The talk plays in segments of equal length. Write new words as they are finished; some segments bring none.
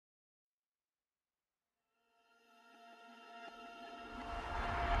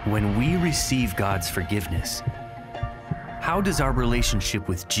When we receive God's forgiveness, how does our relationship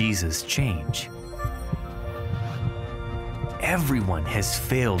with Jesus change? Everyone has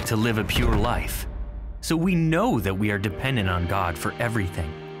failed to live a pure life, so we know that we are dependent on God for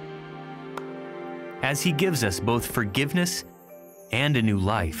everything. As He gives us both forgiveness and a new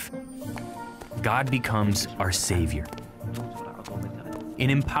life, God becomes our Savior.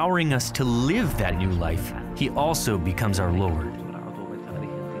 In empowering us to live that new life, He also becomes our Lord.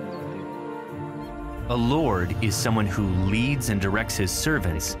 A Lord is someone who leads and directs His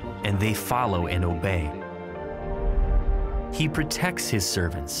servants, and they follow and obey. He protects His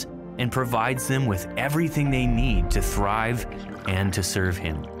servants and provides them with everything they need to thrive and to serve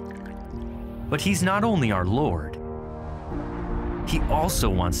Him. But He's not only our Lord, He also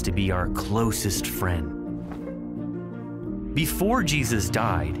wants to be our closest friend. Before Jesus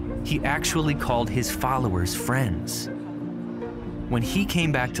died, He actually called His followers friends. When He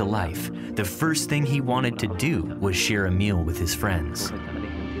came back to life, the first thing He wanted to do was share a meal with His friends.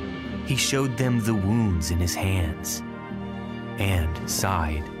 He showed them the wounds in His hands and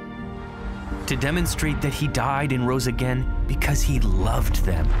side, to demonstrate that He died and rose again because He loved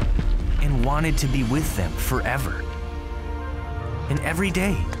them and wanted to be with them forever. And every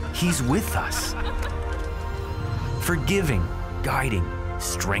day, He's with us, forgiving, guiding,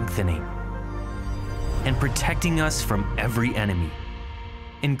 strengthening, and protecting us from every enemy,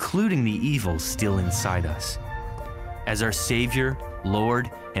 including the evil still inside us, as our Savior,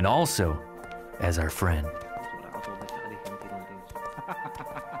 Lord, and also as our friend.